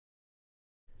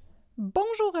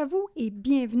Bonjour à vous et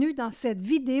bienvenue dans cette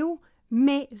vidéo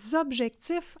Mes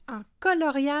objectifs en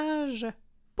coloriage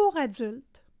pour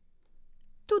adultes.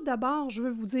 Tout d'abord, je veux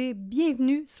vous dire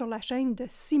bienvenue sur la chaîne de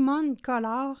Simone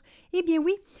Colore. Eh bien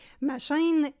oui, ma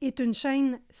chaîne est une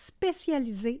chaîne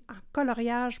spécialisée en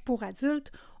coloriage pour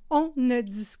adultes. On ne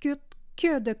discute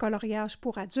que de coloriage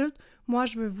pour adultes. Moi,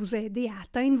 je veux vous aider à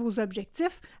atteindre vos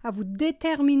objectifs, à vous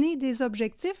déterminer des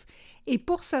objectifs. Et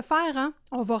pour ce faire,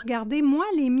 on va regarder, moi,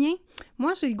 les miens.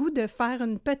 Moi, j'ai le goût de faire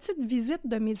une petite visite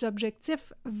de mes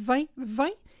objectifs 2020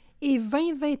 et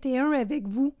 2021 avec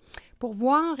vous pour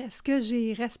voir est-ce que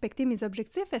j'ai respecté mes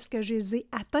objectifs, est-ce que je les ai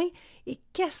atteints et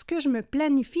qu'est-ce que je me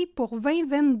planifie pour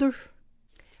 2022.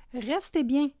 Restez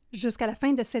bien jusqu'à la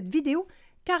fin de cette vidéo,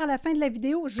 car à la fin de la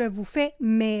vidéo, je vous fais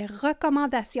mes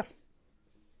recommandations.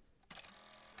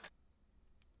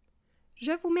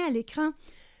 Je vous mets à l'écran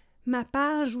ma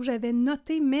page où j'avais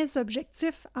noté mes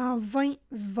objectifs en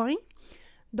 2020.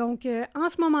 Donc, en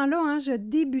ce moment-là, je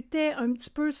débutais un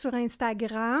petit peu sur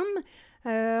Instagram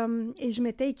et je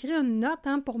m'étais écrit une note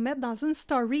pour mettre dans une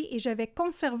story et j'avais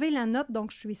conservé la note, donc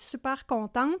je suis super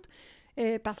contente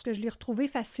parce que je l'ai retrouvée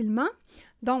facilement.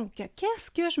 Donc,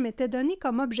 qu'est-ce que je m'étais donné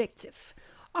comme objectif?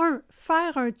 1.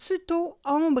 Faire un tuto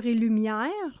ombre et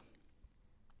lumière.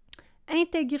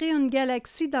 Intégrer une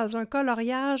galaxie dans un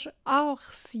coloriage hors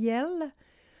ciel.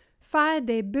 Faire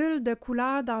des bulles de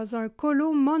couleur dans un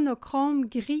colo monochrome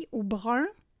gris ou brun.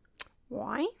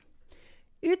 Ouais.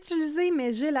 Utiliser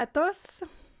mes gélatos.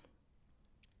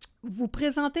 Vous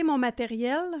présenter mon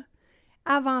matériel.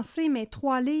 Avancer mes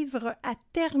 3 livres à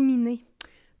terminer.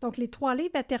 Donc, les 3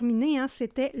 livres à terminer,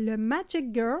 c'était le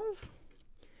Magic Girls.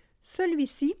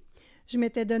 Celui-ci, je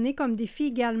m'étais donné comme défi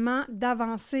également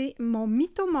d'avancer mon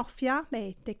Mythomorphia.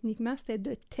 Bien, techniquement, c'était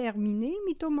de terminer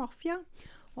Mythomorphia.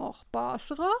 On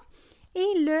repassera.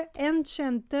 Et le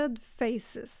Enchanted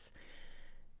Faces.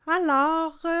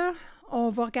 Alors,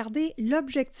 on va regarder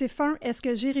l'objectif 1. Est-ce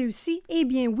que j'ai réussi? Eh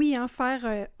bien oui,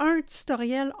 faire un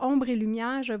tutoriel ombre et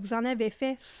lumière. Je vous en avais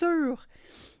fait sur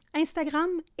Instagram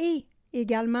et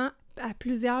également à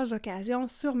plusieurs occasions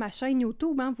sur ma chaîne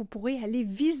YouTube. Vous pourrez aller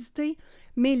visiter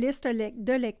mes listes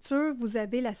de lecture. Vous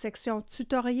avez la section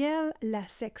tutoriel, la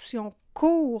section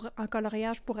cours en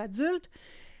coloriage pour adultes.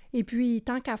 Et puis,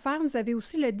 tant qu'à faire, vous avez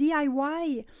aussi le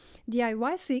DIY.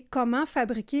 DIY, c'est comment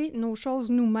fabriquer nos choses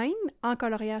nous-mêmes en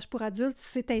coloriage pour adultes.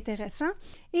 C'est intéressant.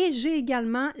 Et j'ai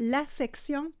également la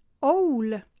section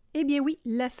haul. Eh bien oui,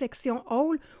 la section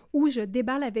haul où je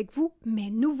déballe avec vous mes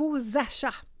nouveaux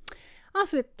achats.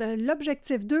 Ensuite,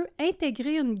 l'objectif 2,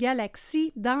 intégrer une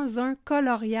galaxie dans un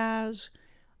coloriage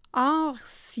hors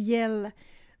ciel.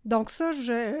 Donc ça,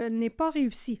 je n'ai pas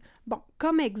réussi. Bon,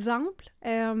 comme exemple,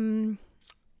 il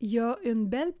y a une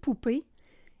belle poupée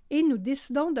et nous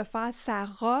décidons de faire sa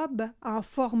robe en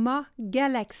format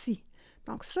galaxie.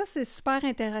 Donc ça, c'est super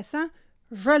intéressant.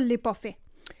 Je ne l'ai pas fait.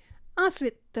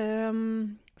 Ensuite,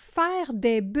 faire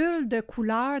des bulles de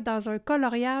couleur dans un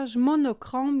coloriage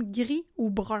monochrome gris ou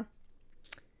brun.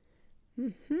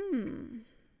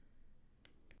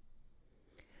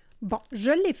 Bon, je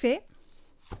l'ai fait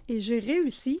et j'ai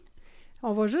réussi.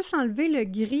 On va juste enlever le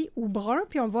gris ou brun,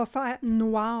 puis on va faire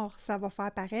noir. Ça va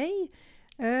faire pareil.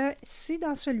 C'est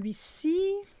dans celui-ci.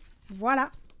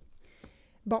 Voilà.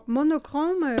 Bon,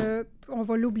 monochrome, on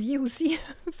va l'oublier aussi.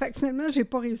 Fait que finalement, je n'ai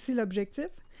pas réussi l'objectif.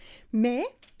 Mais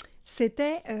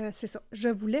c'était, c'est ça. Je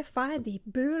voulais faire des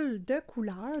bulles de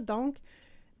couleur. Donc,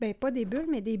 ben pas des bulles,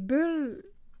 mais des bulles...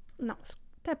 Non,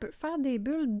 ça peut faire des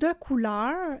bulles de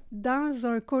couleur dans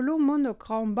un colo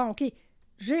monochrome. Bon, OK,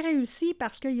 j'ai réussi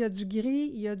parce qu'il y a du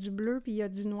gris, il y a du bleu, puis il y a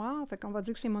du noir. Fait qu'on va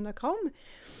dire que c'est monochrome.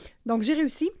 Donc, j'ai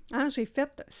réussi. J'ai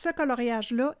fait ce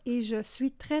coloriage-là et je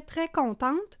suis très, très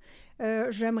contente.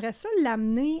 J'aimerais ça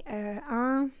l'amener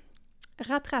en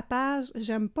rattrapage.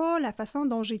 J'aime pas la façon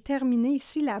dont j'ai terminé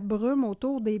ici la brume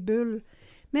autour des bulles.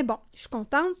 Mais bon, je suis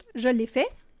contente. Je l'ai fait.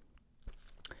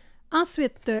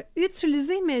 Ensuite,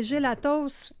 utiliser mes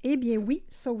gélatos. Eh bien oui,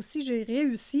 ça aussi j'ai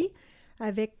réussi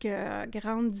avec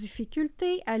grande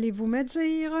difficulté. Allez-vous me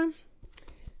dire?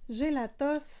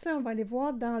 Gélatos, on va aller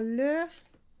voir dans le...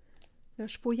 Là,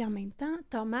 je fouille en même temps.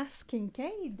 Thomas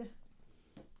Kincaid.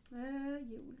 Il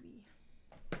est où lui?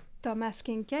 Thomas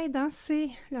Kincaid, c'est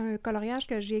un coloriage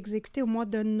que j'ai exécuté au mois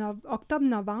de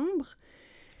octobre-novembre.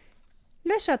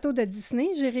 Le château de Disney,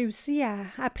 j'ai réussi à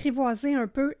apprivoiser un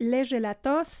peu les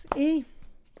gélatos et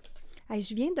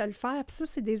je viens de le faire. Puis ça,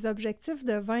 c'est des objectifs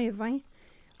de 2020.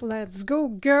 Let's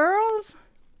go, girls!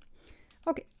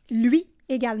 OK. Lui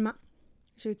également.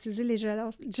 J'ai utilisé les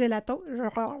gélatos.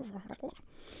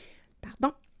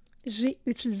 Pardon. j'ai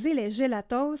utilisé les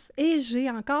gélatos et j'ai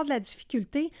encore de la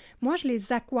difficulté. Moi, je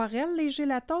les aquarelle, les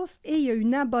gélatos, et il y a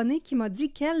une abonnée qui m'a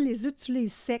dit qu'elle les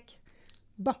utilise secs.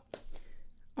 Bon,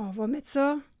 on va mettre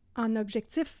ça en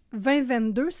objectif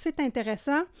 2022, c'est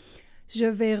intéressant. Je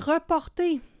vais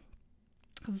reporter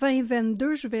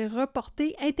 2022, je vais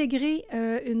reporter, intégrer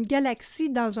une galaxie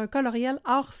dans un coloriel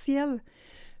hors ciel.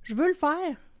 Je veux le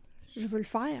faire. Je veux le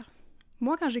faire.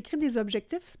 Moi, quand j'écris des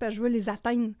objectifs, c'est parce que je veux les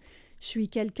atteindre. Je suis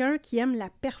quelqu'un qui aime la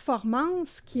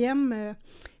performance, qui aime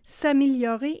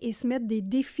s'améliorer et se mettre des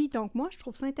défis. Donc, moi, je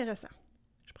trouve ça intéressant.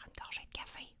 Je prends une gorgée de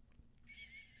café.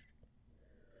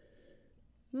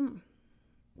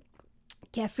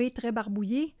 Café très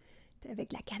barbouillé, avec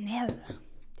de la cannelle.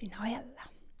 C'est Noël.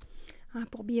 Hein,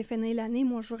 pour bien finir l'année,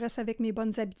 moi, je reste avec mes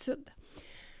bonnes habitudes.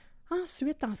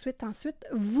 Ensuite,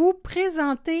 vous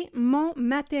présentez mon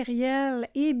matériel.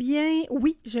 Eh bien,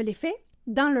 oui, je l'ai fait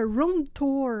dans le Room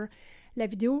Tour. La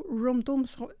vidéo Room Tour,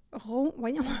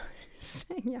 voyons,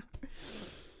 Seigneur.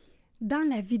 Dans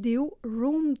la vidéo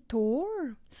Room Tour,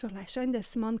 sur la chaîne de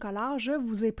Simone Colore, je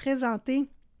vous ai présenté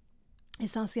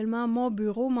essentiellement mon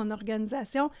bureau, mon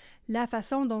organisation, la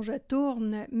façon dont je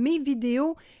tourne mes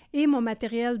vidéos et mon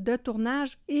matériel de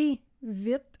tournage et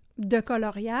vite de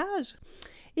coloriage.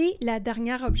 Et la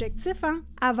dernière objectif, hein,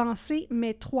 avancer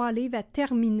mes 3 livres à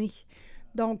terminer.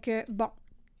 Donc, bon,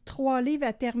 3 livres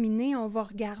à terminer, on va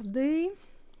regarder.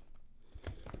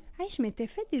 Hey, je m'étais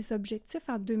fait des objectifs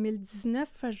en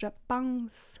 2019, je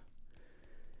pense.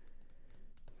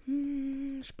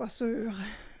 Je suis pas sûre.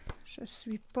 Je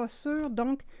suis pas sûre.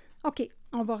 Donc, OK,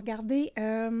 on va regarder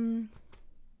le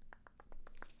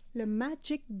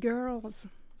Magic Girls.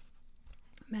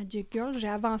 Magic Girls, j'ai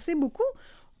avancé beaucoup.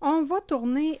 On va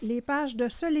tourner les pages de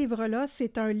ce livre-là.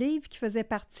 C'est un livre qui faisait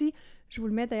partie, je vous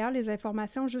le mets d'ailleurs les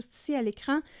informations juste ici à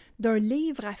l'écran, d'un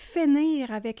livre à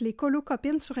finir avec les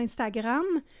colo-copines sur Instagram.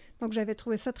 Donc, j'avais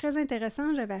trouvé ça très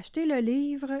intéressant. J'avais acheté le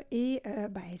livre et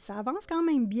ça avance quand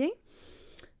même bien.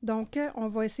 Donc, on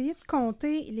va essayer de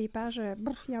compter les pages.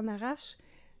 Il y en arrache.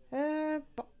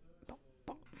 Bon.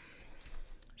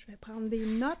 Je vais prendre des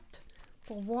notes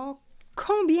pour voir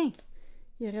combien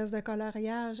il reste de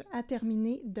coloriage à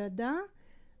terminer dedans.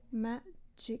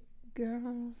 Magic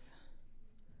Girls.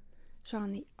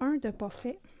 J'en ai un de pas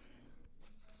fait.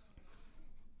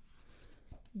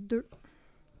 2.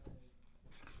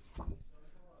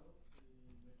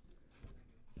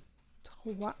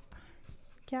 3.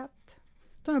 4.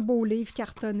 C'est un beau livre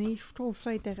cartonné. Je trouve ça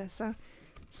intéressant.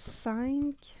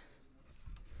 5.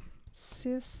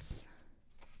 6.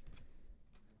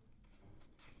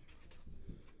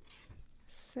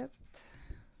 7.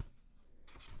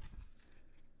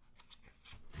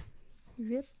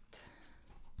 8.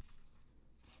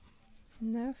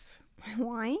 9.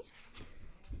 Ouais.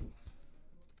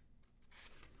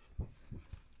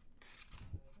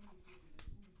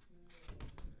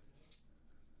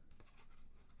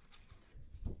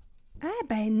 Ah,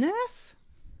 ben 9!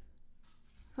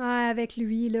 Ah, avec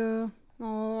lui, là.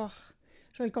 Oh,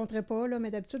 je ne le compterai pas, là,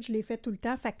 mais d'habitude, je l'ai fait tout le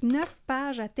temps. Fait que 9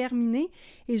 pages à terminer.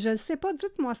 Et je ne sais pas,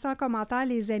 dites-moi ça en commentaire,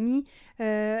 les amis.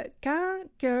 Quand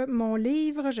que mon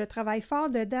livre, je travaille fort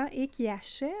dedans et qui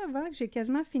achève, hein, que j'ai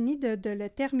quasiment fini de le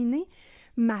terminer,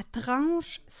 ma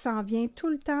tranche s'en vient tout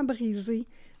le temps brisée.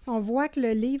 On voit que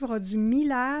le livre a du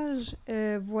millage.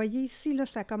 Vous voyez ici, là,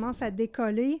 ça commence à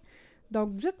décoller.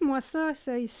 Donc, dites-moi ça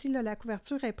ici, là, la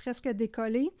couverture est presque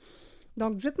décollée.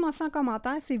 Donc, dites-moi ça en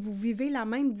commentaire si vous vivez la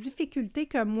même difficulté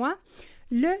que moi.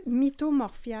 Le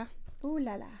Mythomorphia. Oh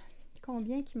là là!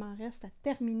 Combien qu'il m'en reste à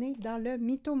terminer dans le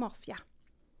Mythomorphia?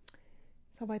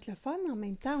 Ça va être le fun. En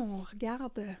même temps, on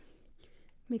regarde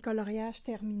mes coloriages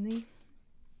terminés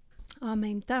en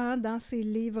même temps hein, dans ces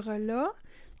livres-là.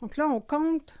 Donc là, on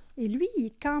compte. Et lui, il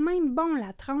est quand même bon.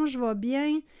 La tranche va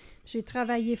bien. J'ai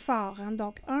travaillé fort. Hein?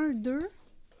 Donc, 1, 2.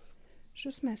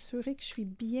 Juste m'assurer que je suis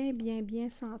bien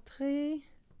centrée.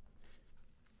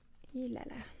 Et là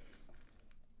là.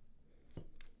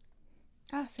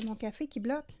 Ah, c'est mon café qui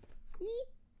bloque. Hi,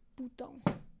 bouton.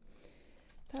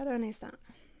 Attends un instant.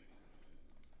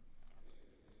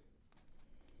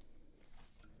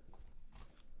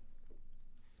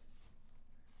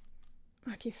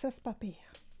 OK, ça, c'est pas pire.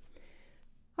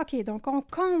 OK, donc on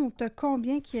compte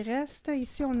combien qu'il reste.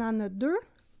 Ici, on en a 2.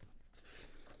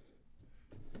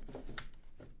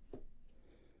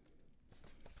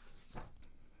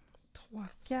 3,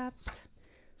 4,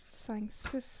 5,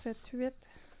 6, 7, 8,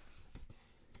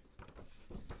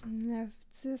 9,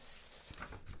 10,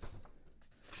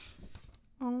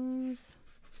 11,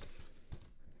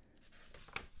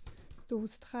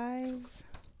 12, 13,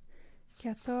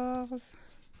 14,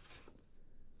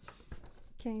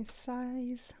 15,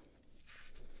 16,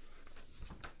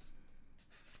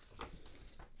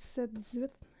 17,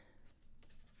 18,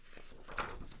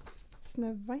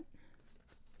 19, 20,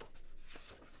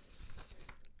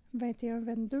 21,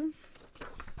 22,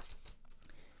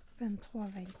 23,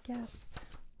 24,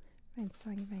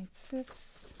 25, 26,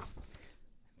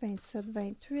 27,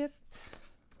 28,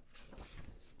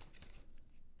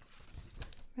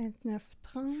 29,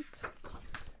 30,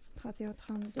 31,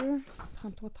 32,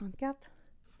 33, 34,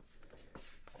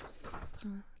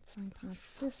 35,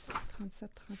 36,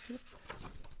 37, 38,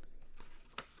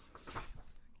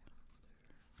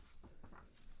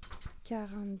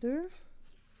 42,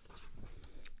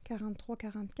 43,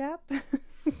 44,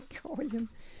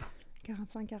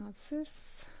 45,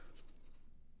 46,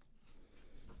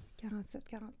 47,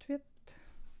 48,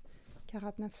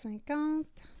 49, 50,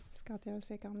 51,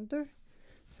 52,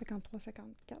 53,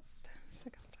 54,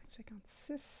 55,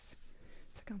 56,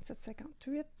 57,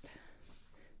 58,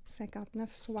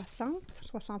 59, 60,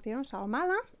 61, ça va mal,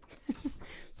 hein?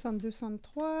 62,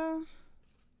 63,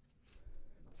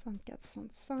 64,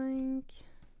 65,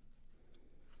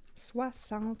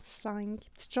 65.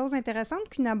 Petite chose intéressante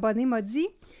qu'une abonnée m'a dit,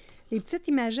 les petites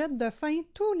imagettes de fin,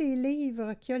 tous les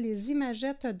livres qui ont les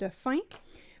imagettes de fin,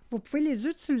 vous pouvez les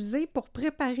utiliser pour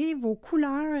préparer vos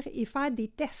couleurs et faire des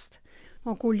tests.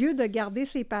 Donc, au lieu de garder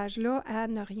ces pages-là à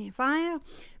ne rien faire,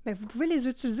 bien, vous pouvez les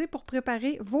utiliser pour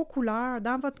préparer vos couleurs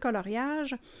dans votre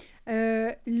coloriage.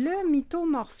 Le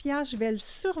mythomorphia, je vais le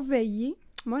surveiller.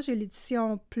 Moi, j'ai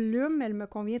l'édition Plume, elle me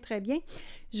convient très bien.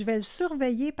 Je vais le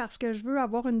surveiller parce que je veux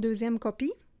avoir une deuxième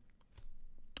copie.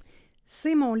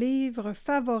 C'est mon livre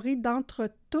favori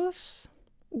d'entre tous,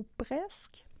 ou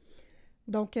presque.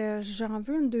 Donc, j'en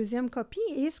veux une deuxième copie.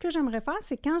 Et ce que j'aimerais faire,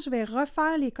 c'est quand je vais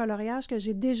refaire les coloriages que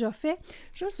j'ai déjà faits,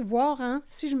 juste voir hein,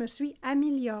 si je me suis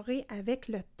améliorée avec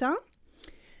le temps.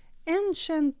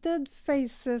 Enchanted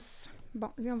Faces.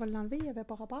 Bon, lui, on va l'enlever, il n'y avait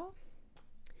pas rapport.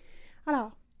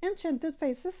 Alors, Enchanted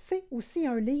Faces, c'est aussi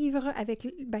un livre avec,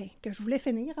 ben, que je voulais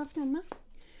finir, hein, finalement.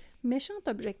 Méchant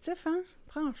objectif, hein?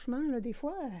 Franchement, là, des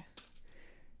fois,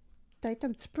 peut-être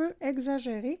un petit peu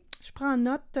exagéré. Je prends en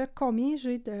note combien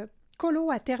j'ai de colos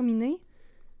à terminer.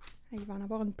 Il va en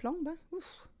avoir une plombe, hein?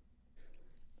 Ouf.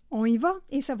 On y va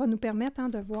et ça va nous permettre hein,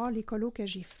 de voir les colos que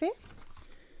j'ai faits.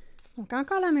 Donc,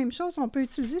 encore la même chose, on peut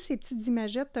utiliser ces petites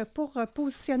imagettes pour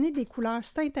positionner des couleurs.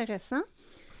 C'est intéressant.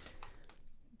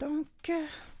 Donc,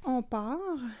 on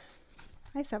part.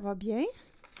 Hey, ça va bien.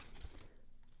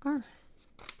 1,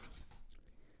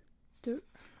 2,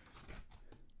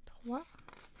 3,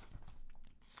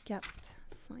 4,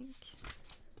 5,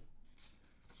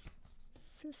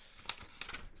 6,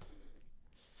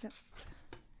 7,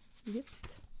 8,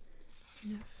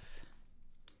 9,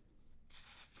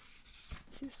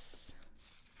 10,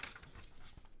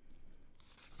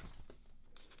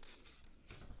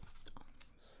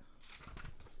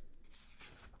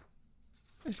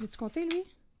 11. Je l'ai-tu compté, lui?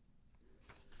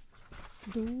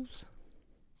 12,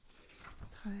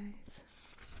 13,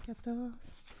 14,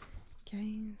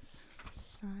 15,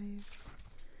 16,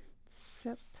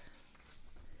 17,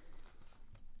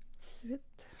 18.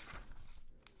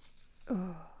 Oh,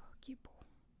 qui est beau.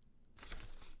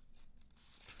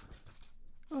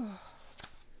 Oh.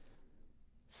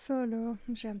 Ça, là,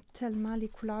 j'aime tellement les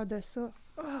couleurs de ça.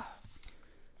 Oh.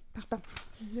 Pardon,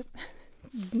 18,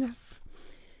 19,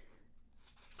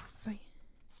 20,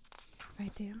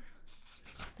 21,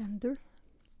 22.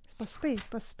 C'est pas si pire, c'est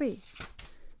pas si pire.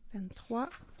 23,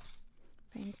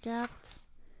 24,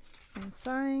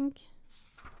 25,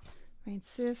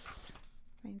 26,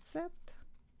 27,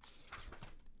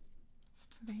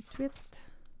 28,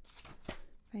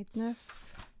 29,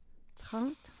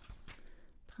 30,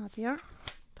 31,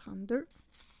 32,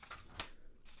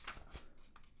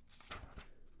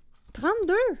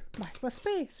 32! Ben, c'est pas si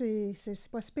pire, c'est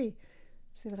pas si pire.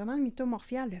 C'est vraiment le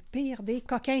mythomorphia, le pire des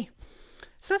coquins.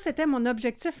 Ça, c'était mon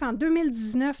objectif en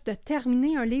 2019, de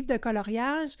terminer un livre de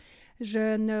coloriage.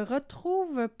 Je ne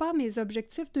retrouve pas mes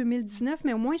objectifs 2019,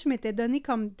 mais au moins, je m'étais donné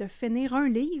comme de finir un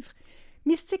livre.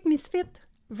 Mystique Misfit,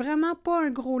 vraiment pas un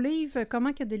gros livre. Comment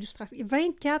il y a d'illustrations?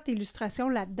 24 illustrations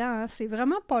là-dedans, hein? C'est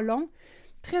vraiment pas long.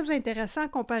 Très intéressant à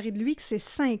comparer de lui, que c'est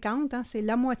 50, hein? C'est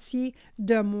la moitié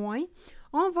de moins.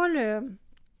 On va le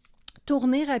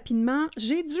tourner rapidement.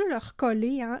 J'ai dû le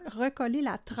recoller, hein? Recoller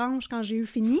la tranche quand j'ai eu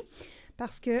fini,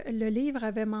 parce que le livre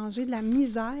avait mangé de la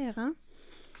misère. Hein?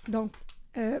 Donc,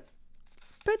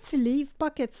 petit livre,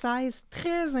 pocket size,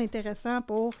 très intéressant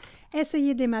pour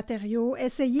essayer des matériaux,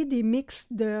 essayer des mix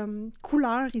de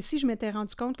couleurs. Ici, je m'étais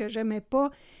rendu compte que je n'aimais pas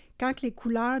quand les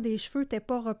couleurs des cheveux n'étaient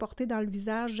pas reportées dans le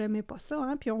visage, j'aimais pas ça,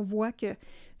 hein? Puis on voit que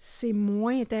c'est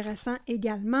moins intéressant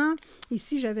également.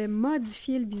 Ici, j'avais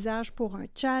modifié le visage pour un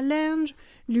challenge.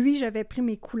 Lui, j'avais pris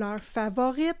mes couleurs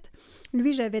favorites.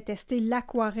 Lui, j'avais testé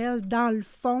l'aquarelle dans le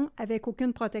fond avec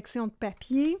aucune protection de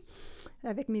papier,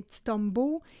 avec mes petits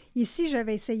tombeaux. Ici,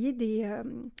 j'avais essayé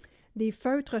des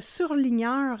feutres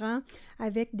surligneurs, hein,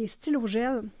 avec des stylos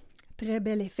gel. Très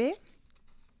bel effet.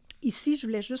 Ici, je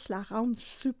voulais juste la rendre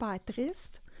super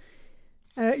triste.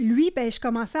 Lui, ben, je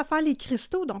commençais à faire les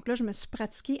cristaux. Donc là, je me suis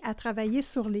pratiquée à travailler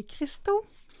sur les cristaux.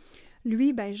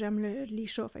 Lui, ben, j'aime les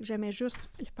chats. Fait que j'aimais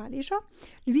juste faire les chats.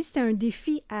 Lui, c'était un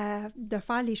défi de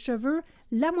faire les cheveux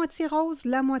la moitié rose,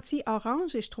 la moitié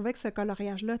orange. Et je trouvais que ce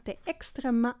coloriage-là était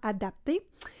extrêmement adapté.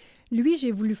 Lui,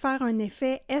 j'ai voulu faire un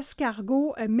effet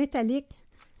escargot métallique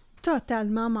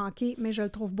totalement manqué, mais je le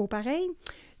trouve beau pareil.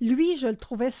 Lui, je le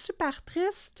trouvais super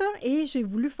triste et j'ai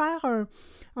voulu faire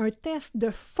un test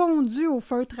de fondu au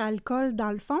feutre à alcool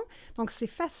dans le fond. Donc, c'est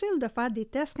facile de faire des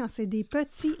tests quand c'est des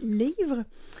petits livres.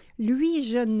 Lui,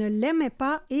 je ne l'aimais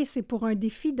pas et c'est pour un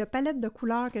défi de palette de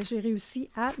couleurs que j'ai réussi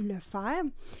à le faire.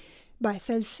 Ben,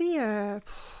 celle-ci,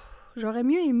 j'aurais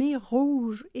mieux aimé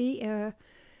rouge et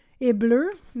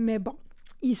bleu, mais bon.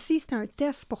 Ici, c'est un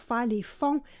test pour faire les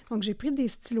fonds. Donc, j'ai pris des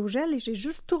stylos gel et j'ai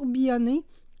juste tourbillonné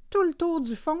tout le tour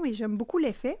du fond et j'aime beaucoup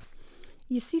l'effet.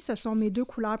 Ici, ce sont mes deux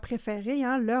couleurs préférées,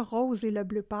 hein, le rose et le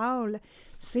bleu pâle.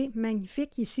 C'est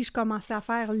magnifique. Ici, je commençais à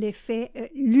faire l'effet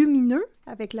lumineux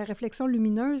avec la réflexion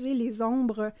lumineuse et les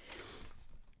ombres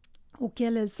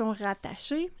auxquelles elles sont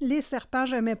rattachées. Les serpents,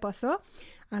 je n'aimais pas ça.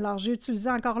 Alors, j'ai utilisé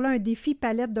encore là un défi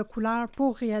palette de couleurs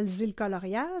pour réaliser le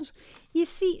coloriage.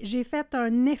 Ici, j'ai fait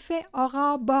un effet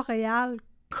aurore boréale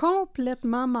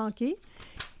complètement manqué.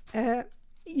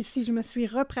 Ici, je me suis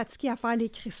repratiquée à faire les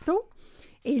cristaux.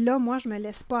 Et là, moi, je ne me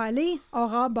laisse pas aller.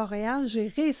 Aurore boréale, j'ai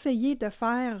réessayé de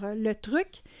faire le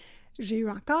truc. J'ai eu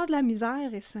encore de la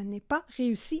misère et ce n'est pas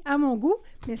réussi à mon goût,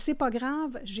 mais c'est pas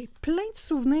grave. J'ai plein de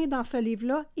souvenirs dans ce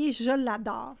livre-là et je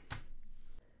l'adore.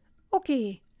 OK,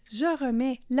 je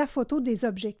remets la photo des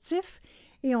objectifs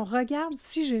et on regarde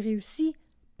si j'ai réussi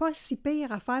pas si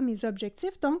pire à faire mes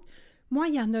objectifs. Donc, moi,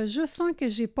 il y en a juste un que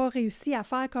je n'ai pas réussi à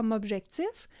faire comme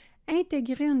objectif.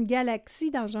 Intégrer une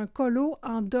galaxie dans un colo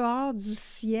en dehors du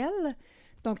ciel.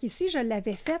 Donc ici, je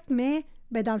l'avais faite, mais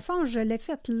ben, dans le fond, je l'ai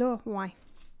faite là, ouais.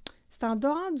 C'est en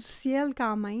dehors du ciel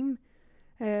quand même.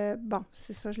 Bon,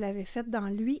 c'est ça, je l'avais faite dans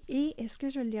lui. Et est-ce que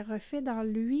je l'ai refait dans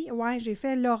lui? Ouais, j'ai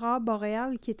fait l'aurore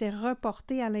boréale qui était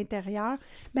reportée à l'intérieur.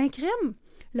 Ben crème!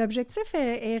 L'objectif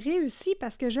est réussi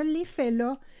parce que je l'ai fait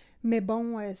là. Mais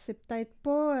bon, c'est peut-être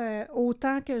pas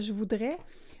autant que je voudrais.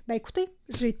 Ben écoutez,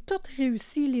 j'ai tout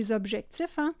réussi les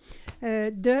objectifs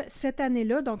de cette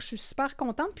année-là, donc je suis super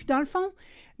contente. Puis dans le fond,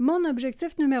 mon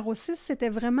objectif numéro 6, c'était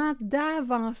vraiment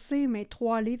d'avancer mes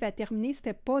 3 livres à terminer,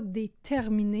 c'était pas des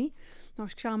terminés. Donc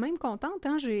je suis quand même contente,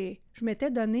 hein? Je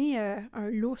m'étais donné un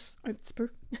lousse un petit peu.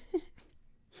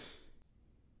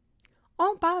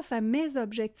 On passe à mes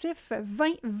objectifs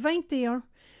 2021.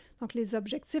 Donc, les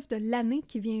objectifs de l'année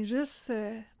qui vient juste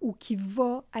ou qui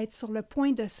va être sur le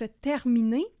point de se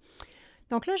terminer.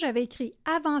 Donc là, j'avais écrit «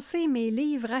 Avancer mes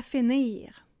livres à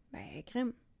finir ». Ben,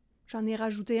 crème, j'en ai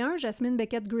rajouté un, Jasmine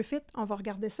Beckett-Griffith, on va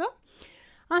regarder ça.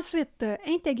 Ensuite,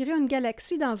 intégrer une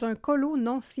galaxie dans un colo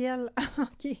non-ciel.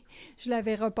 OK, je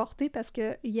l'avais reporté parce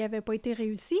qu'il n'avait pas été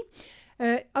réussi.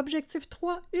 Objectif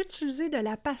 3, utiliser de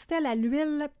la pastel à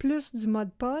l'huile plus du Mod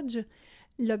Podge.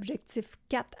 L'objectif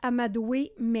 4,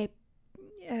 amadouer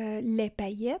les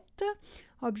paillettes.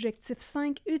 Objectif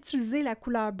 5, utiliser la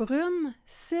couleur brune.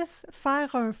 6,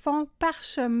 faire un fond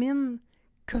parchemine.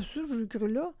 Qu'est-ce que j'ai cru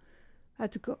là? En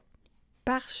tout cas,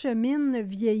 parchemine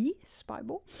vieilli, super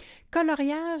beau.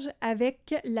 Coloriage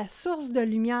avec la source de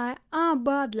lumière en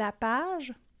bas de la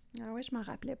page. Ah oui, je ne m'en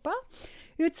rappelais pas.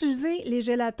 Utiliser les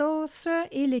gélatos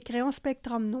et les crayons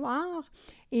spectrum noir.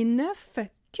 Et 9,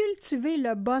 cultiver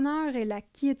le bonheur et la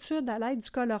quiétude à l'aide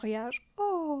du coloriage.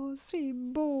 Oh, c'est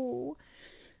beau!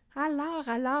 Alors,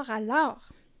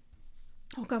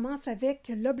 on commence avec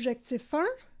l'objectif 1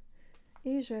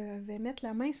 et je vais mettre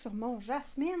la main sur mon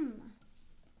Jasmine.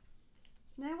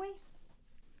 Ben oui.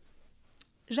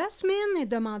 Jasmine est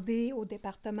demandée au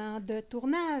département de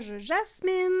tournage.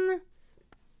 Jasmine!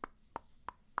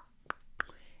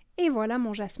 Et voilà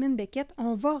mon Jasmine Beckett,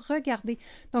 on va regarder.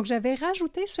 Donc, j'avais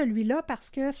rajouté celui-là parce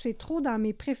que c'est trop dans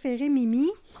mes préférés Mimi.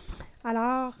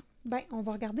 Alors, ben, on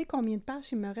va regarder combien de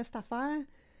pages il me reste à faire.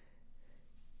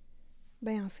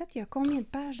 Ben, en fait, il y a combien de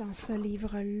pages dans ce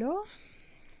livre-là?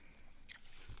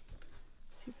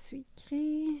 C'est-tu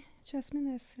écrit?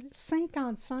 Jasmine,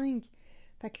 55.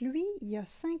 Fait que lui, il y a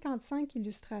 55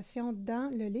 illustrations dans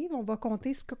le livre. On va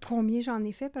compter combien j'en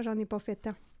ai fait, parce que j'en ai pas fait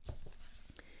tant.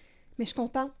 Mais je suis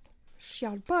contente. Je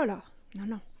chiale pas, là. Non,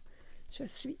 non. Je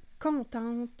suis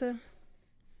contente.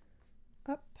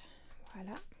 Hop,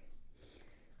 voilà.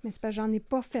 Mais c'est parce que j'en ai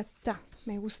pas fait tant.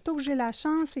 Mais aussitôt que j'ai la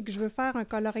chance et que je veux faire un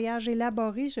coloriage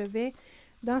élaboré, je vais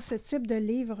dans ce type de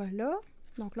livre-là.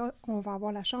 Donc là, on va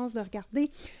avoir la chance de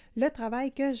regarder le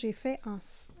travail que j'ai fait,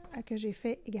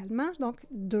 également. Donc,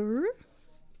 2,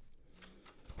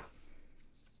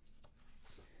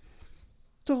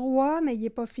 3, mais il n'est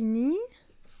pas fini.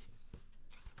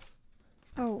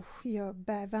 Oh, il y a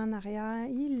bavé en arrière.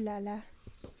 Il là là.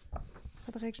 Il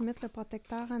faudrait que je mette le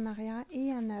protecteur en arrière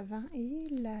et en avant. Et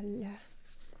là là.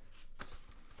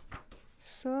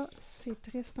 Ça, c'est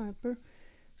triste un peu.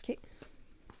 OK.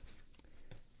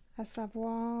 À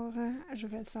savoir, je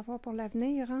vais le savoir pour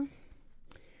l'avenir, hein?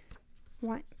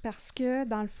 Oui, parce que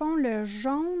dans le fond, le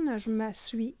jaune, je me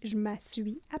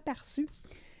suis aperçue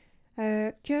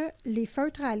que les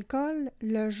feutres à alcool,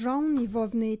 le jaune, il va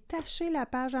venir tacher la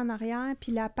page en arrière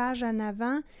puis la page en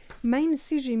avant, même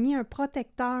si j'ai mis un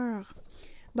protecteur.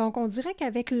 Donc, on dirait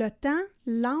qu'avec le temps,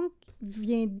 l'encre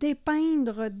vient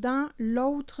dépeindre dans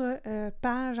l'autre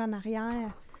page en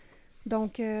arrière.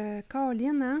 Donc,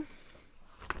 Colin, hein?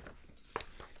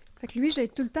 Fait que lui, j'ai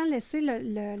tout le temps laissé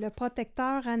le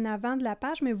protecteur en avant de la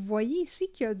page, mais vous voyez ici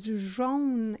qu'il y a du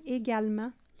jaune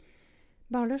également.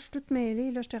 Bon, là, je suis toute mêlée.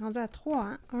 Là, je t'ai rendue à 3.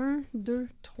 Hein? 1, 2,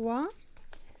 3.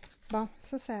 Bon,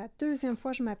 ça, c'est la deuxième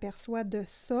fois que je m'aperçois de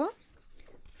ça.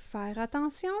 Faire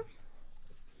attention.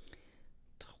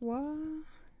 3,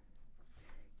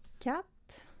 4.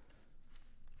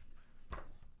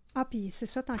 Ah, puis c'est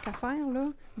ça, tant qu'à faire, là.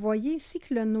 Vous voyez ici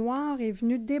que le noir est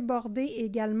venu déborder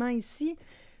également ici.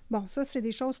 Bon, ça, c'est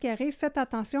des choses qui arrivent. Faites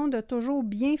attention de toujours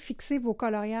bien fixer vos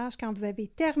coloriages quand vous avez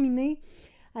terminé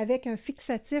avec un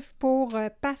fixatif pour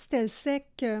pastel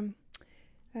sec,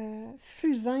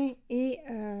 fusain et...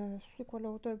 c'est quoi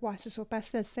l'autre? Ouais, c'est ça,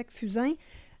 pastel sec, fusain.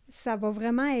 Ça va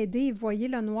vraiment aider. Vous voyez,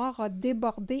 le noir a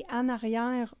débordé en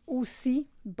arrière aussi.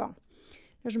 Bon.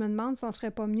 Là, je me demande si on ne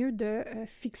serait pas mieux de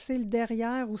fixer le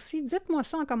derrière aussi. Dites-moi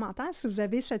ça en commentaire si vous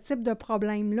avez ce type de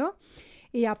problème-là.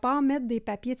 Et à part mettre des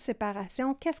papiers de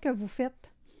séparation, qu'est-ce que vous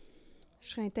faites? Je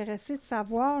serais intéressée de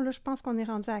savoir. Là, je pense qu'on est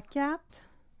rendu à 4,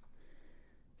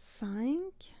 5,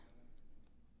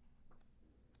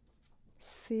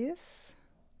 6.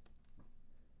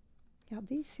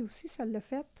 Regardez, ici aussi, ça l'a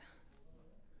fait.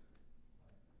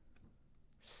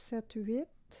 7, 8.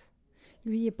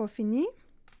 Lui, il n'est pas fini.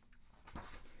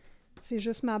 C'est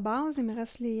juste ma base. Il me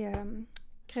reste les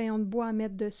crayons de bois à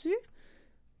mettre dessus.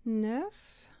 9.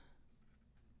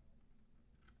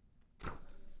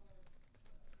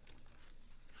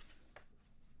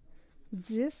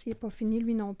 10, il n'est pas fini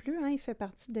lui non plus, hein? Il fait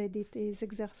partie des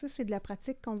exercices et de la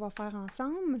pratique qu'on va faire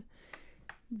ensemble.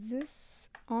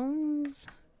 10, 11,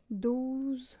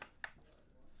 12,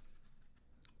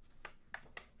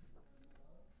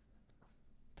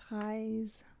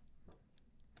 13,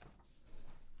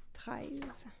 13.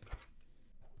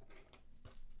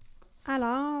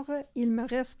 Alors, il me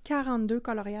reste 42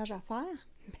 coloriages à faire.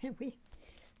 Ben oui,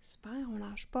 super, on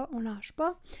lâche pas, on lâche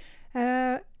pas.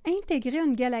 Intégrer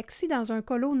une galaxie dans un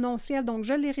colo non ciel. Donc,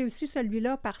 je l'ai réussi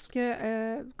celui-là parce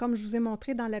que, comme je vous ai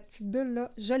montré dans la petite bulle,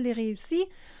 là, je l'ai réussi.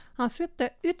 Ensuite,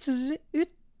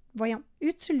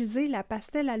 utiliser la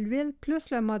pastel à l'huile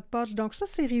plus le mode podge. Donc, ça,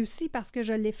 c'est réussi parce que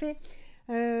je l'ai fait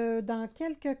dans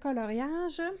quelques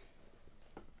coloriages.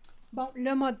 Bon,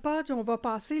 le mode podge, on va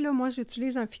passer. Là, moi,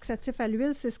 j'utilise un fixatif à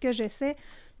l'huile. C'est ce que j'essaie.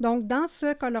 Donc, dans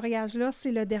ce coloriage-là,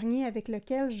 c'est le dernier avec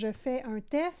lequel je fais un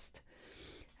test.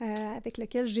 Avec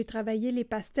lequel j'ai travaillé les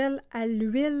pastels à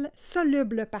l'huile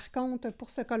soluble, par contre,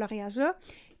 pour ce coloriage-là.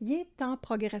 Il est en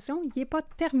progression, il n'est pas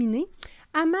terminé.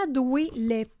 Amadouer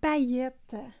les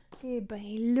paillettes. Eh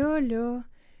bien,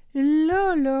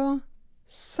 là,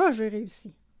 ça, j'ai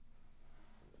réussi.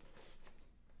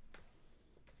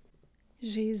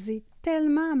 Je les ai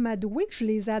tellement amadoués que je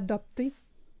les ai adoptés.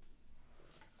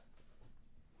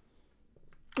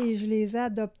 Et je les ai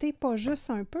adoptés pas juste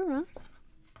un peu, hein?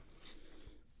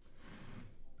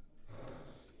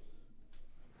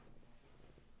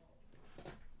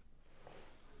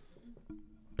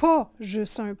 Pas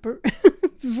juste un peu,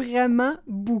 vraiment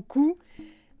beaucoup.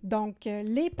 Donc,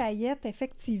 les paillettes,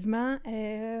 effectivement,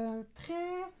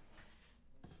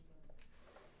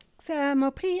 ça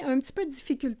m'a pris un petit peu de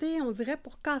difficulté, on dirait,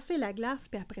 pour casser la glace.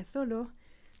 Puis après ça, là,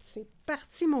 c'est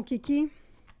parti, mon kiki.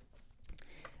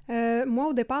 Moi,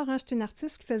 au départ, hein, j'étais une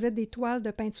artiste qui faisait des toiles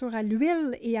de peinture à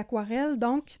l'huile et aquarelle.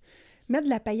 Donc, mettre de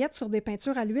la paillette sur des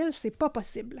peintures à l'huile, c'est pas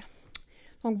possible.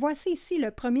 Donc, voici ici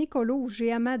le premier colo où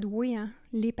j'ai amadoué hein,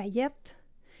 les paillettes.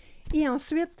 Et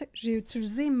ensuite, j'ai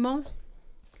utilisé mon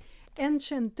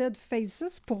Enchanted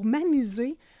Faces pour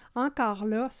m'amuser. Encore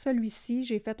là, celui-ci,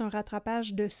 j'ai fait un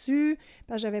rattrapage dessus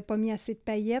parce que j'avais pas mis assez de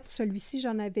paillettes. Celui-ci,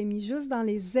 j'en avais mis juste dans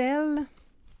les ailes.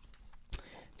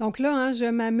 Donc là, hein, je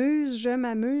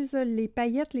m'amuse. Les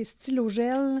paillettes, les stylos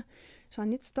gel,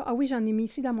 j'en ai tout. Ah oui, j'en ai mis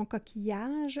ici dans mon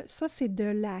coquillage. Ça, c'est de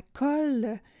la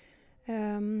colle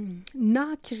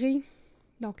nacrée.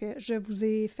 Donc, je vous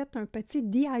ai fait un petit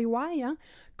DIY, hein,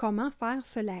 comment faire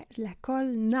la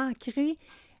colle nacrée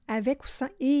avec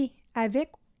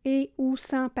ou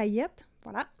sans paillettes.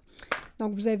 Voilà.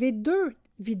 Donc, vous avez 2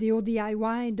 vidéos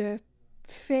DIY de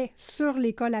fait sur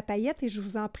les colles à paillettes et je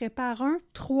vous en prépare un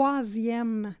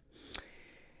 3e.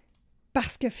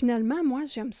 Parce que finalement, moi,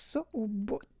 j'aime ça au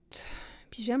bout.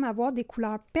 Puis j'aime avoir des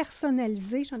couleurs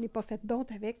personnalisées. J'en ai pas fait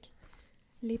d'autres avec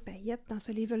les paillettes dans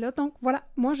ce livre-là. Donc, voilà.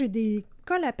 Moi, j'ai des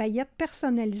colles à paillettes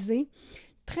personnalisées.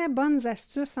 Très bonnes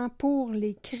astuces hein, pour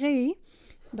les créer.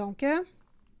 Donc,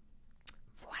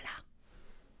 voilà.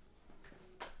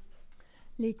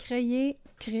 Les créer...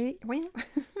 Oui.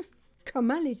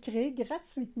 Comment les créer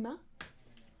gratuitement.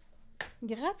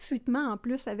 Gratuitement en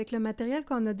plus avec le matériel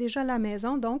qu'on a déjà à la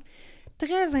maison. Donc,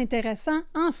 très intéressant.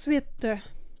 Ensuite,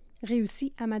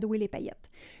 réussi à amadouer les paillettes.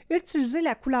 Utiliser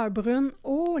la couleur brune.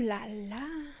 Oh là là!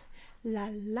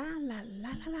 Là là là là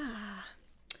là là!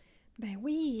 Ben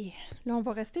oui! Là, on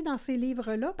va rester dans ces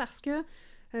livres-là parce que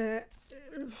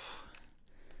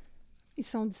ils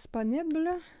sont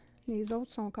disponibles. Les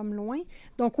autres sont comme loin.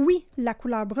 Donc oui, la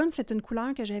couleur brune, c'est une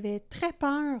couleur que j'avais très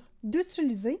peur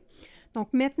d'utiliser.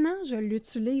 Donc maintenant, je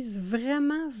l'utilise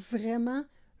vraiment, vraiment,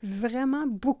 vraiment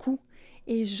beaucoup.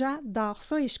 Et j'adore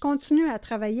ça. Et je continue à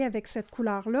travailler avec cette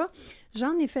couleur-là.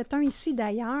 J'en ai fait un ici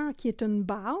d'ailleurs, qui est une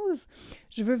base.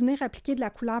 Je veux venir appliquer de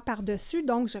la couleur par-dessus.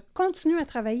 Donc, je continue à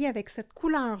travailler avec cette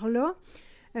couleur-là.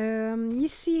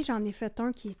 Ici, j'en ai fait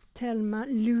un qui est tellement...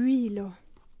 Lui, là.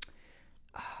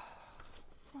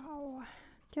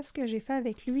 Qu'est-ce que j'ai fait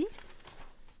avec lui?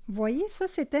 Vous voyez, ça,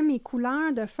 c'était mes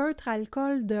couleurs de feutre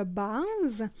alcool de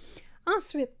base.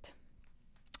 Ensuite,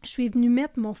 je suis venue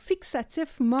mettre mon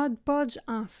fixatif Mod Podge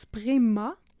en spray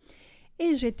mat.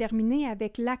 Et j'ai terminé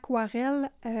avec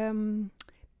l'aquarelle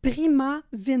Prima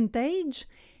Vintage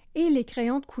et les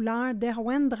crayons de couleur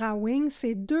d'Erwan Drawing.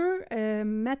 Ces 2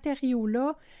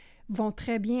 matériaux-là vont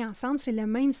très bien ensemble. C'est le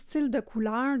même style de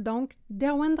couleur. Donc,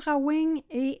 d'Erwan Drawing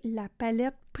et la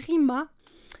palette Prima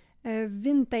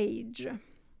Vintage.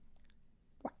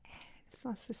 Ouais,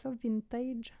 c'est ça,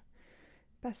 Vintage.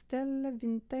 Pastel,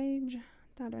 Vintage.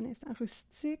 Attends un instant,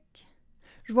 rustique.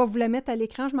 Je vais vous la mettre à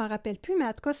l'écran, je ne m'en rappelle plus, mais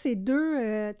en tout cas, ces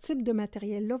 2 types de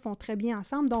matériel-là vont très bien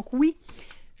ensemble. Donc oui,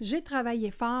 j'ai travaillé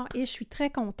fort et je suis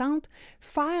très contente.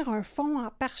 Faire un fond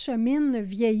en parchemine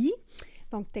vieilli,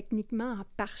 donc techniquement en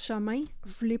parchemin,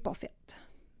 je ne l'ai pas fait.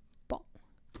 Bon,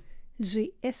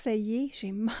 j'ai essayé,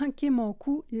 j'ai manqué mon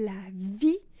coup la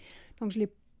vie, donc je ne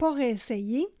l'ai pas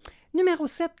réessayé. Numéro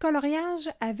 7, coloriage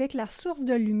avec la source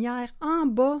de lumière en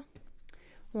bas.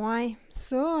 Ouais,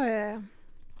 ça,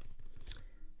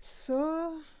 je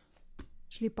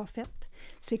ne l'ai pas fait.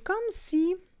 C'est comme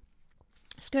si,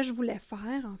 ce que je voulais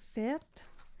faire, en fait,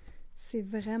 c'est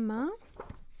vraiment...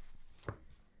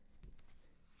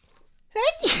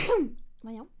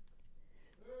 Voyons.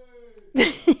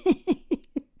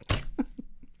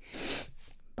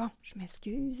 Bon, je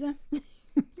m'excuse.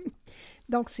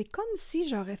 Donc, c'est comme si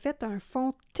j'aurais fait un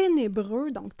fond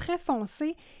ténébreux, donc très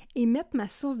foncé, et mettre ma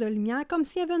source de lumière, comme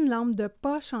s'il y avait une lampe de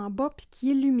poche en bas, puis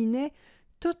qui illuminait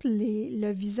tout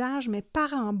le visage, mais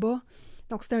par en bas.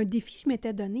 Donc, c'était un défi que je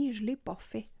m'étais donné et je ne l'ai pas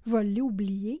fait. Je l'ai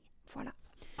oublié. Voilà.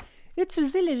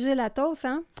 Utiliser les gélatos,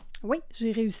 hein? Oui,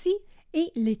 j'ai réussi.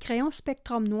 Et les crayons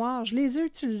Spectrum noir, je les ai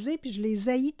utilisés puis je les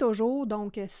haïs toujours.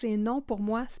 Donc, c'est non pour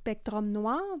moi, Spectrum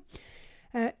noir.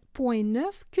 Point 9,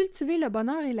 cultiver le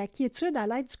bonheur et la quiétude à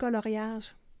l'aide du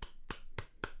coloriage.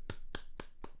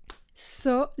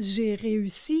 Ça, j'ai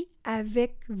réussi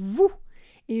avec vous.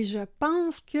 Et je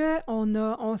pense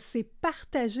qu'on s'est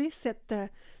partagé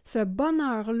ce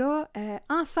bonheur-là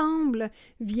ensemble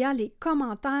via les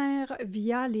commentaires,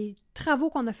 via les travaux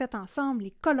qu'on a fait ensemble,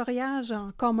 les coloriages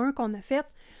en commun qu'on a fait.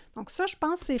 Donc ça, je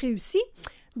pense que c'est réussi.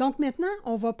 Donc maintenant,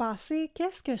 on va passer,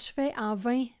 qu'est-ce que je fais en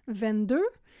 2022?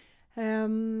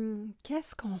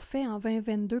 Qu'est-ce qu'on fait en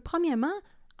 2022? Premièrement,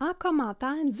 en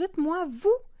commentaire, dites-moi, vous,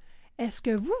 est-ce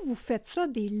que vous faites ça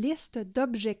des listes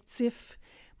d'objectifs?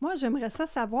 Moi, j'aimerais ça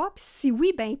savoir. Puis si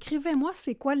oui, bien, écrivez-moi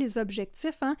c'est quoi les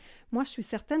objectifs. Hein? Moi, je suis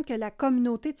certaine que la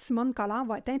communauté de Simone Colore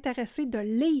va être intéressée de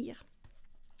lire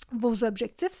vos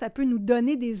objectifs. Ça peut nous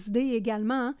donner des idées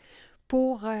également hein,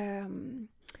 pour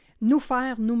nous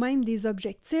faire nous-mêmes des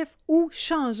objectifs ou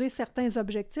changer certains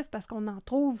objectifs parce qu'on en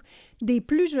trouve des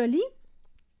plus jolis.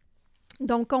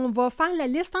 Donc, on va faire la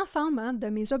liste ensemble hein, de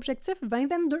mes objectifs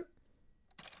 2022.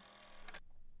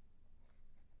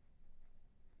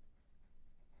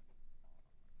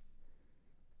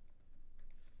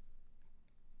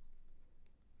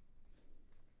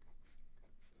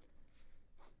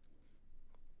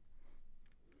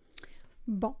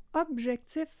 Bon,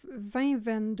 objectif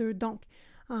 2022. Donc,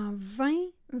 en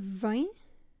 2020,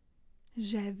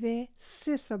 j'avais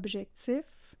 6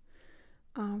 objectifs.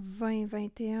 En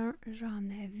 2021, j'en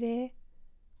avais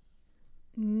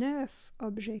 9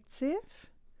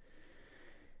 objectifs.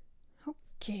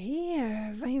 OK,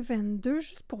 2022,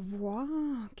 juste pour voir,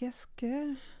 qu'est-ce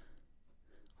que...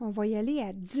 On va y aller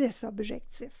à 10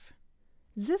 objectifs.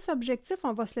 10 objectifs,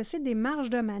 on va se laisser des marges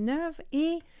de manœuvre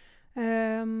et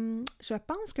je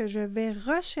pense que je vais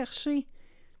rechercher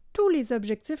tous les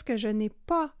objectifs que je n'ai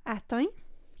pas atteints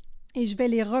et je vais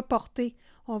les reporter.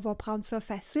 On va prendre ça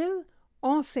facile,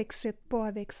 on ne s'excite pas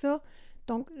avec ça.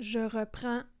 Donc, je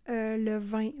reprends le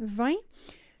 2020.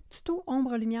 Tuto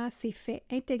ombre-lumière, c'est fait.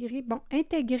 Intégrer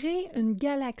une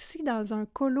galaxie dans un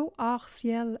colo hors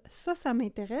ciel, ça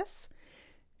m'intéresse.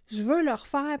 Je veux le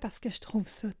refaire parce que je trouve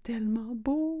ça tellement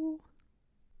beau.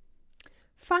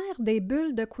 Faire des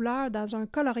bulles de couleur dans un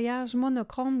coloriage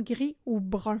monochrome gris ou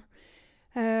brun.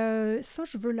 Ça,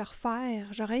 je veux le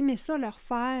refaire. J'aurais aimé ça le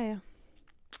refaire.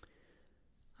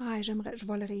 Ah, je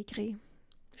vais le réécrire.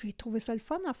 J'ai trouvé ça le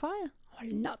fun à faire. On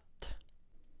le note.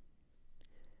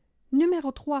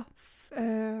 Numéro 3.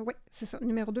 Oui, c'est ça.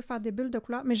 Numéro 2, faire des bulles de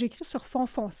couleur. Mais j'ai écrit sur fond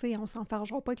foncé. On ne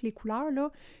s'enfargera pas avec les couleurs,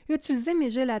 là. Utiliser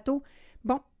mes gélatos.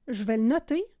 Bon, je vais le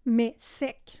noter, mais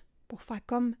sec. Pour faire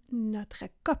comme notre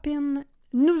copine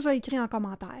nous a écrit en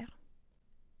commentaire.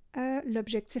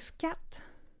 L'objectif 4.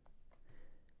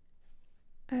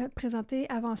 Présenter,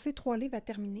 avancer, 3 livres à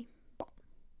terminer. Bon.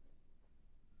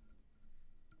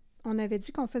 On avait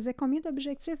dit qu'on faisait combien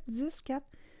d'objectifs? 10, 4,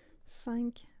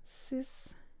 5,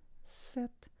 6, 7,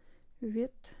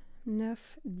 8,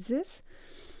 9, 10.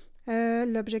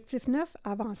 L'objectif 9,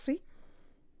 avancer.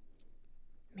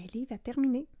 Mes livres à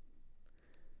terminer.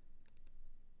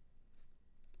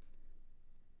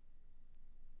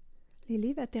 Les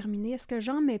livres à terminer, est-ce que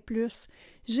j'en mets plus?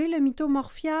 J'ai le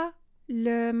Mythomorphia,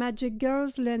 le Magic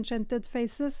Girls, le Enchanted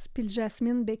Faces, puis le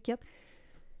Jasmine Beckett.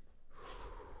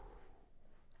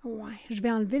 Ouais, je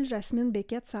vais enlever le Jasmine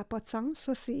Beckett, ça n'a pas de sens.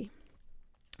 Ça, c'est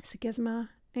quasiment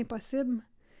impossible.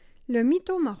 Le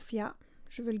Mythomorphia,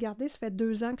 je veux le garder, ça fait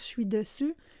 2 ans que je suis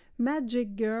dessus.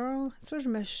 Magic Girl, ça, je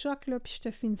me choque, là, puis je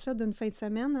te finis ça d'une fin de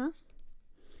semaine, hein?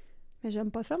 Mais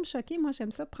j'aime pas ça me choquer, moi,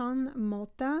 j'aime ça prendre mon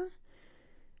temps.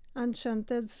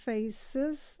 Enchanted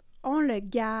Faces, on le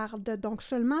garde. Donc,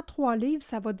 seulement 3 livres,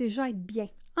 ça va déjà être bien.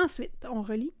 Ensuite, on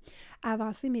relit.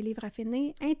 Avancer mes livres à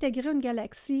finir. Intégrer une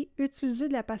galaxie. Utiliser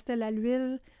de la pastel à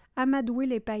l'huile. Amadouer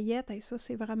les paillettes. Et ça,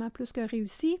 c'est vraiment plus que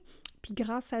réussi. Puis,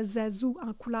 grâce à Zazou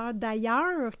en couleur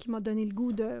d'ailleurs, qui m'a donné le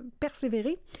goût de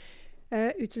persévérer.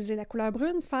 Utiliser la couleur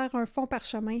brune. Faire un fond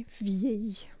parchemin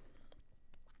vieilli.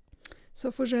 Ça,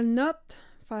 il faut que je le note.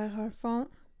 Faire un fond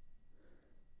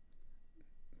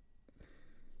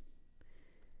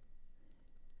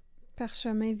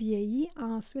parchemin vieilli.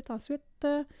 Ensuite,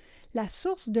 la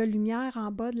source de lumière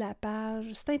en bas de la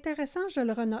page. C'est intéressant, je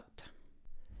le renote.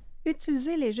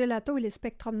 Utiliser les gélatos et les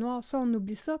spectrums noirs, ça, on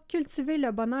oublie ça. Cultiver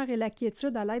le bonheur et la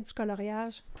quiétude à l'aide du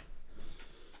coloriage.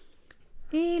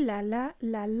 Et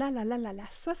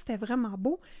ça, c'était vraiment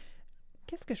beau.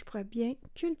 Qu'est-ce que je pourrais bien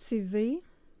cultiver?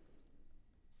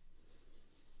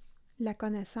 La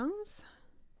connaissance.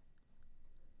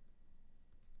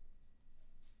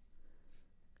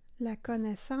 La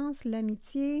connaissance,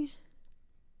 l'amitié.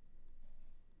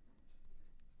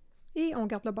 Et on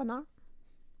garde le bonheur.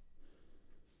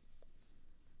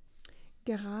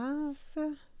 Grâce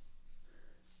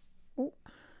au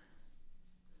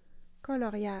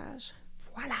coloriage.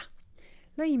 Voilà.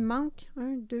 Là, il manque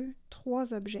 1, 2,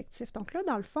 3 objectifs. Donc là,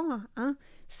 dans le fond, hein,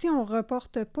 si on ne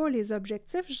reporte pas les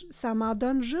objectifs, ça m'en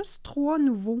donne juste 3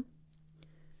 nouveaux.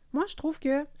 Moi, je trouve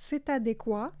que c'est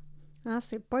adéquat. Hein,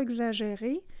 c'est pas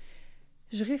exagéré.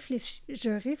 Je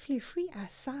réfléchis à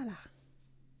ça, là.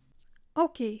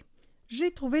 OK.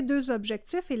 J'ai trouvé 2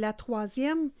 objectifs et la 3e, je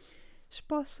ne suis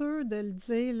pas sûre de le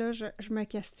dire, là, je me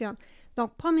questionne.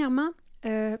 Donc, premièrement,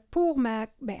 pour ma...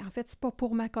 en fait, c'est pas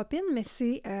pour ma copine, mais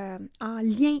c'est en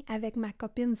lien avec ma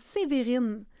copine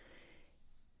Sévérine,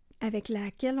 avec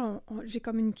laquelle j'ai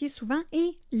communiqué souvent,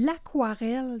 et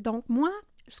l'aquarelle. Donc, moi,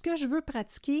 ce que je veux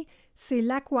pratiquer, c'est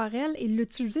l'aquarelle et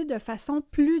l'utiliser de façon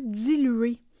plus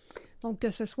diluée. Donc,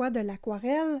 que ce soit de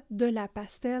l'aquarelle, de la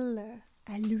pastel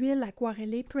à l'huile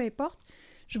aquarellée, peu importe.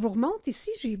 Je vous remonte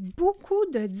ici, j'ai beaucoup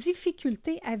de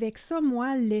difficultés avec ça,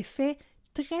 moi, l'effet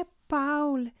très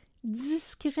pâle,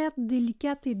 discrète,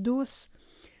 délicate et douce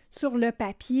sur le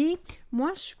papier.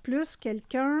 Moi, je suis plus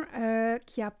quelqu'un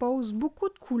qui appose beaucoup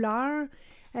de couleurs,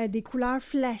 des couleurs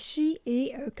flashy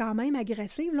et quand même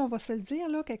agressives, là, on va se le dire,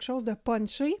 là, quelque chose de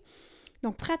punché.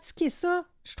 Donc, pratiquer ça,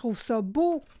 je trouve ça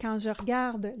beau quand je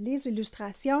regarde les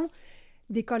illustrations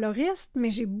des coloristes,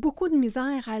 mais j'ai beaucoup de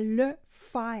misère à le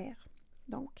faire.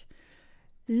 Donc,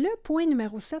 le point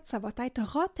numéro 7, ça va être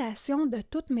rotation de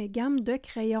toutes mes gammes de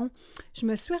crayons. Je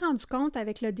me suis rendu compte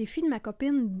avec le défi de ma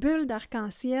copine Bulle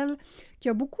d'arc-en-ciel qu'il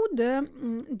y a beaucoup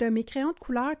de mes crayons de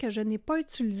couleur que je n'ai pas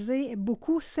utilisés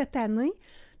beaucoup cette année.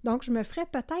 Donc, je me ferai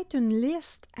peut-être une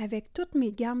liste avec toutes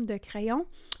mes gammes de crayons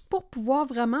pour pouvoir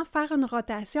vraiment faire une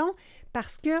rotation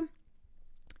parce que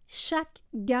chaque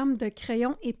gamme de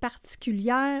crayons est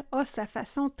particulière, a sa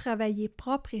façon de travailler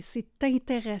propre et c'est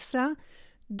intéressant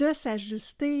de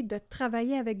s'ajuster, de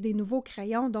travailler avec des nouveaux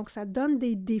crayons. Donc, ça donne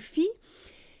des défis.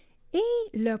 Et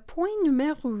le point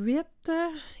numéro 8,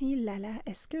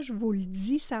 est-ce que je vous le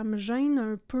dis? Ça me gêne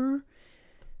un peu.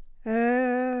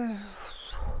 Je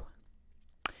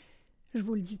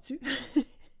vous le dis-tu?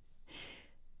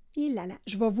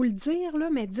 Je vais vous le dire, là,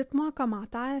 mais dites-moi en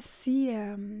commentaire si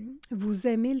vous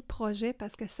aimez le projet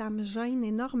parce que ça me gêne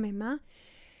énormément.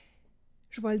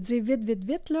 Je vais le dire vite, vite,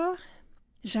 vite, là.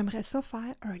 J'aimerais ça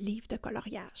faire un livre de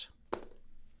coloriage.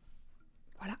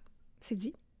 Voilà, c'est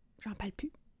dit. J'en parle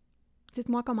plus.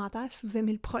 Dites-moi en commentaire si vous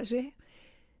aimez le projet.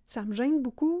 Ça me gêne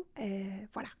beaucoup.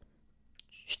 Voilà.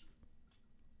 Chut.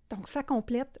 Donc, ça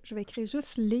complète. Je vais écrire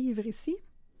juste livre ici.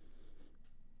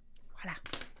 Voilà.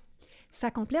 Ça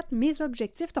complète mes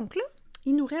objectifs. Donc là,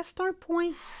 il nous reste un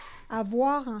point à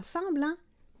voir ensemble, hein?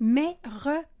 Mes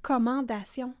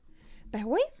recommandations. Ben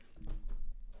oui.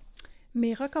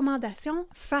 Mes recommandations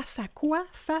face à quoi?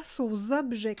 Face aux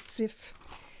objectifs.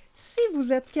 Si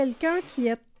vous êtes quelqu'un qui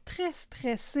est très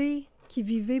stressé, qui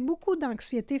vivait beaucoup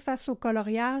d'anxiété face au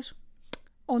coloriage,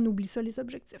 on oublie ça, les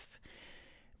objectifs.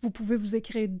 Vous pouvez vous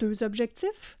écrire 2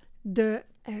 objectifs de...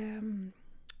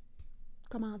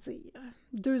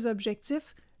 deux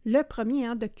objectifs. Le premier,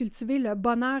 hein, de cultiver le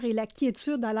bonheur et la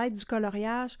quiétude à l'aide du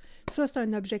coloriage. Ça, c'est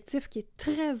un objectif qui est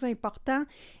très important.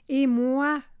 Et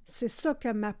moi, c'est ça que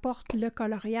m'apporte le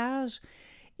coloriage.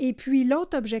 Et puis,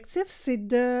 l'autre objectif, c'est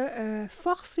de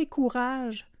force et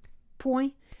courage. Point.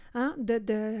 Hein?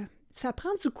 Ça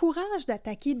prend du courage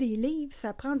d'attaquer des livres.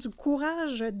 Ça prend du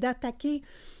courage d'attaquer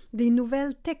des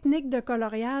nouvelles techniques de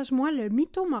coloriage. Moi, le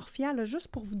mythomorphia, là, juste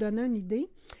pour vous donner une idée,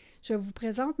 je vous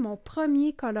présente mon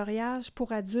premier coloriage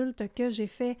pour adultes que j'ai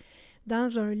fait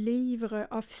dans un livre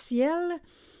officiel.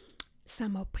 Ça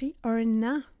m'a pris 1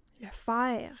 an le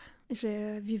faire.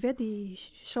 Je vivais des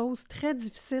choses très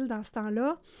difficiles dans ce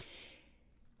temps-là.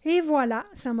 Et voilà,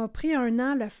 ça m'a pris 1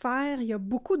 an le faire. Il y a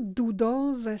beaucoup de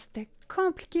doodles. C'était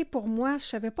compliqué pour moi. Je ne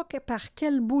savais pas par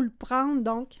quel bout le prendre.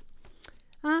 Donc,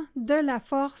 hein, de la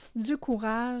force, du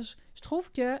courage. Je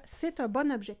trouve que c'est un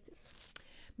bon objectif.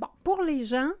 Bon, pour les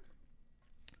gens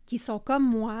qui sont comme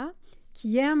moi,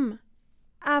 qui aiment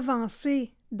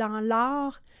avancer dans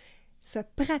l'art, se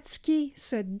pratiquer,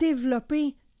 se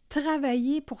développer,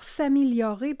 travailler pour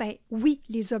s'améliorer, ben oui,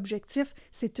 les objectifs,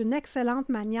 c'est une excellente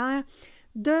manière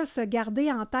de se garder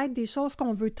en tête des choses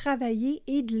qu'on veut travailler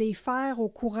et de les faire au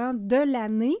courant de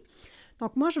l'année.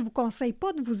 Donc moi, je ne vous conseille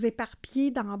pas de vous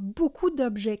éparpiller dans beaucoup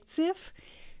d'objectifs.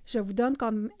 Je vous donne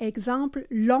comme exemple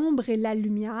l'ombre et la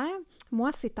lumière.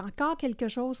 Moi, c'est encore quelque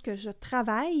chose que je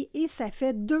travaille et ça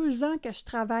fait 2 ans que je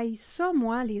travaille ça,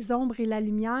 moi, les ombres et la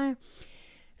lumière.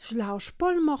 Je lâche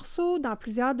pas le morceau. Dans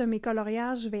plusieurs de mes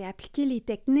coloriages, je vais appliquer les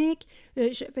techniques,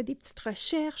 je fais des petites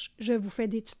recherches, je vous fais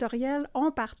des tutoriels,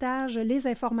 on partage les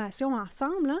informations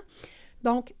ensemble. Hein?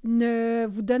 Donc, ne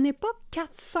vous donnez pas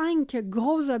 4-5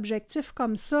 gros objectifs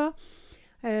comme ça.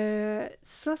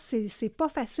 Ça, c'est pas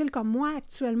facile comme moi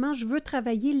actuellement. Je veux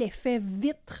travailler l'effet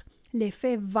vitre,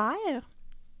 l'effet vert.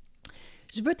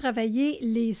 Je veux travailler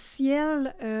les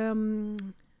ciels...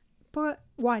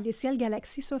 les ciels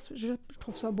galaxies, ça, je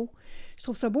trouve ça beau. Je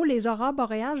trouve ça beau. Les aurores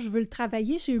boréales, je veux le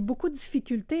travailler. J'ai eu beaucoup de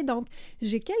difficultés, donc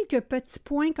j'ai quelques petits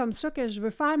points comme ça que je veux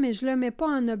faire, mais je ne le mets pas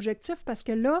en objectif parce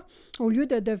que là, au lieu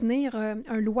de devenir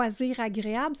un loisir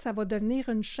agréable, ça va devenir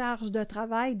une charge de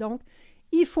travail. Donc,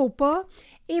 il ne faut pas.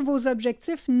 Et vos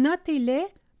objectifs, notez-les.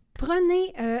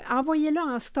 Prenez, envoyez-les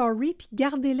en story, puis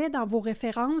gardez-les dans vos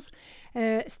références.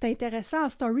 C'est intéressant, en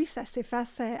story, ça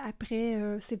s'efface après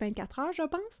ces 24 heures, je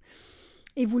pense.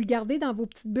 et vous le gardez dans vos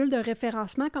petites bulles de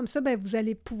référencement. Comme ça, bien, vous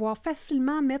allez pouvoir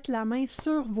facilement mettre la main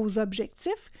sur vos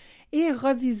objectifs et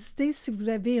revisiter si vous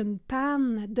avez une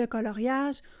panne de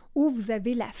coloriage ou vous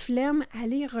avez la flemme,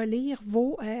 allez relire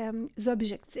vos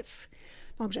objectifs.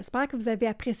 Donc, j'espère que vous avez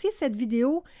apprécié cette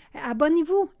vidéo.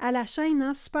 Abonnez-vous à la chaîne,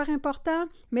 hein, super important.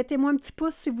 Mettez-moi un petit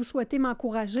pouce si vous souhaitez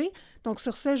m'encourager. Donc,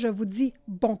 sur ce, je vous dis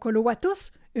bon colo à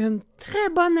tous. Une très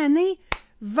bonne année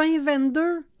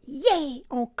 2022. Yeah!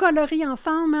 On colorie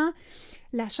ensemble, hein?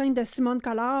 La chaîne de Simone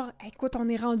Colore. Écoute, on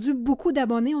est rendu beaucoup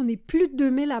d'abonnés. On est plus de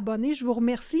 2000 abonnés. Je vous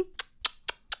remercie.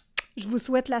 Je vous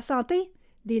souhaite la santé,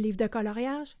 des livres de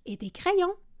coloriage et des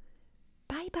crayons.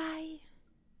 Bye bye!